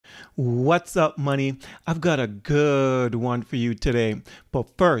What's up, money? I've got a good one for you today.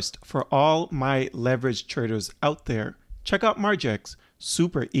 But first, for all my leverage traders out there, check out Margex.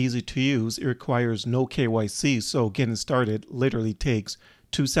 Super easy to use. It requires no KYC, so getting started literally takes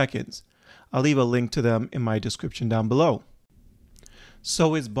 2 seconds. I'll leave a link to them in my description down below.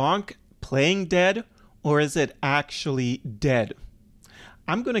 So is Bonk playing dead, or is it actually dead?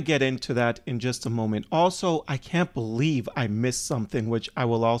 I'm going to get into that in just a moment. Also, I can't believe I missed something, which I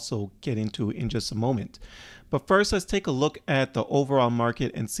will also get into in just a moment. But first, let's take a look at the overall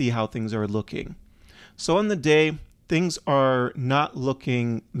market and see how things are looking. So on the day, things are not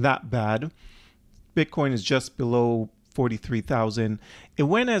looking that bad. Bitcoin is just below 43,000. It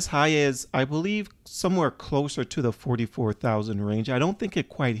went as high as, I believe, somewhere closer to the 44,000 range. I don't think it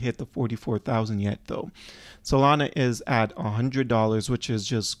quite hit the 44,000 yet, though. Solana is at $100, which is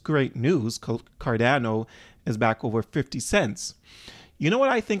just great news. Cardano is back over 50 cents. You know what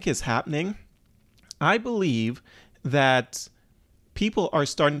I think is happening? I believe that people are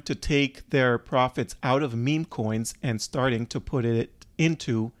starting to take their profits out of meme coins and starting to put it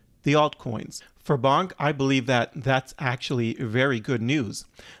into the altcoins. For Bonk, I believe that that's actually very good news.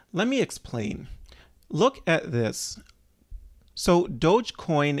 Let me explain. Look at this. So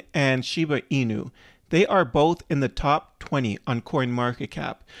Dogecoin and Shiba Inu, they are both in the top 20 on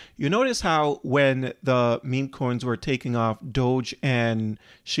CoinMarketCap. You notice how when the meme coins were taking off, Doge and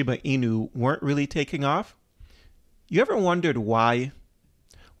Shiba Inu weren't really taking off? You ever wondered why?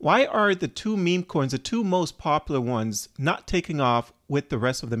 Why are the two meme coins, the two most popular ones, not taking off with the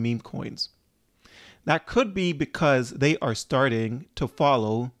rest of the meme coins? That could be because they are starting to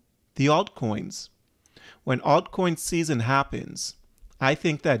follow the altcoins. When altcoin season happens, I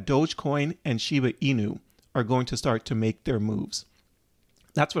think that Dogecoin and Shiba Inu are going to start to make their moves.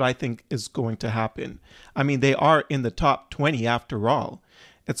 That's what I think is going to happen. I mean, they are in the top 20 after all.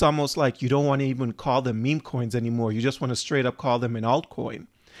 It's almost like you don't want to even call them meme coins anymore. You just want to straight up call them an altcoin.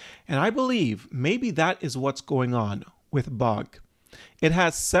 And I believe maybe that is what's going on with Bonk. It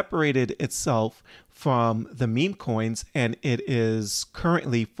has separated itself from the meme coins and it is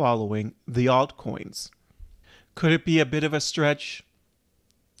currently following the altcoins. Could it be a bit of a stretch?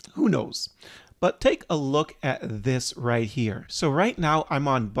 Who knows? But take a look at this right here. So right now I'm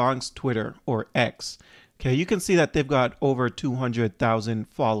on Bonk's Twitter, or X. Okay, you can see that they've got over 200,000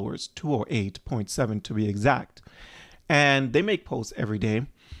 followers, 208.7 to be exact. And they make posts every day.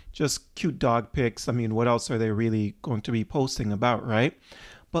 Just cute dog pics. I mean, what else are they really going to be posting about, right?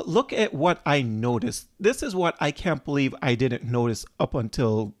 But look at what I noticed. This is what I can't believe I didn't notice up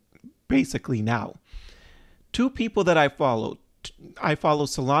until basically now. Two people that I followed. I follow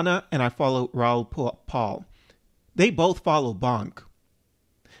Solana and I follow Raoul Pal. They both follow Bonk.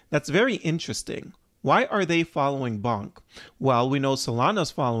 That's very interesting. Why are they following Bonk? Well, we know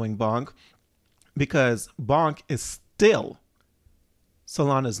Solana's following Bonk because Bonk is still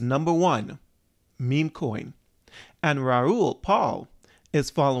Solana's #1 meme coin. And Raoul Pal is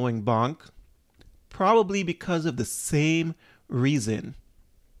following Bonk probably because of the same reason.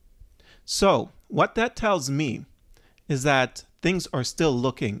 So what that tells me is that things are still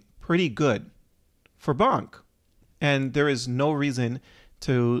looking pretty good for Bonk. And there is no reason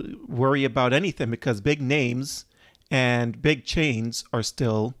to worry about anything because big names and big chains are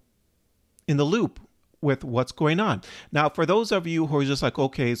still in the loop with what's going on. Now, for those of you who are just like,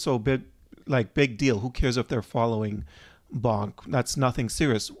 okay, so big deal. Who cares if they're following Bonk? That's nothing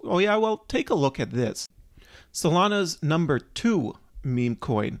serious. Oh yeah, well, take a look at this. Solana's #2 meme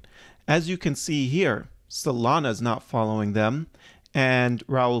coin. As you can see here, Solana is not following them and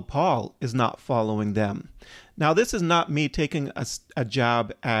Raoul Pal is not following them. Now, this is not me taking a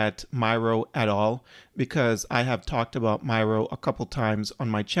jab at Myro at all because I have talked about Myro a couple times on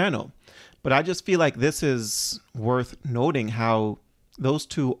my channel. But I just feel like this is worth noting how those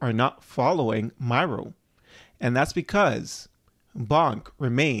two are not following Myro. And that's because Bonk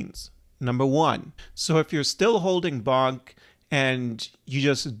remains #1. So if you're still holding Bonk and you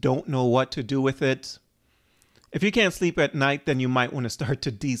just don't know what to do with it, if you can't sleep at night, then you might want to start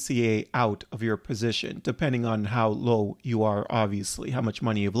to DCA out of your position, depending on how low you are, obviously, how much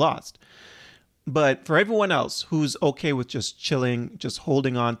money you've lost. But for everyone else who's okay with just chilling, just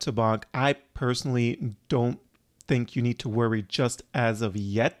holding on to Bonk, I personally don't think you need to worry just as of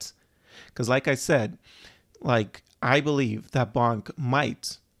yet. Because like I said, I believe that Bonk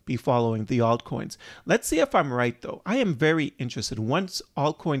might be following the altcoins. Let's see if I'm right, though. I am very interested. Once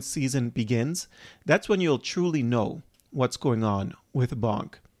altcoin season begins, that's when you'll truly know what's going on with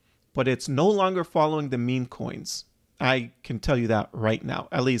Bonk. But it's no longer following the meme coins. I can tell you that right now.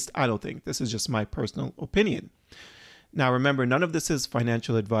 At least I don't think. This is just my personal opinion. Now, remember, none of this is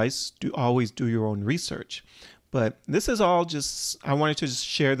financial advice. Always do your own research. But this is all just, I wanted to just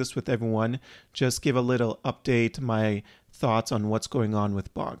share this with everyone, just give a little update, my thoughts on what's going on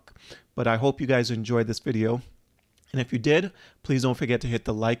with Bonk. But I hope you guys enjoyed this video. And if you did, please don't forget to hit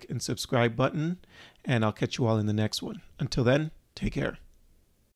the like and subscribe button. And I'll catch you all in the next one. Until then, take care.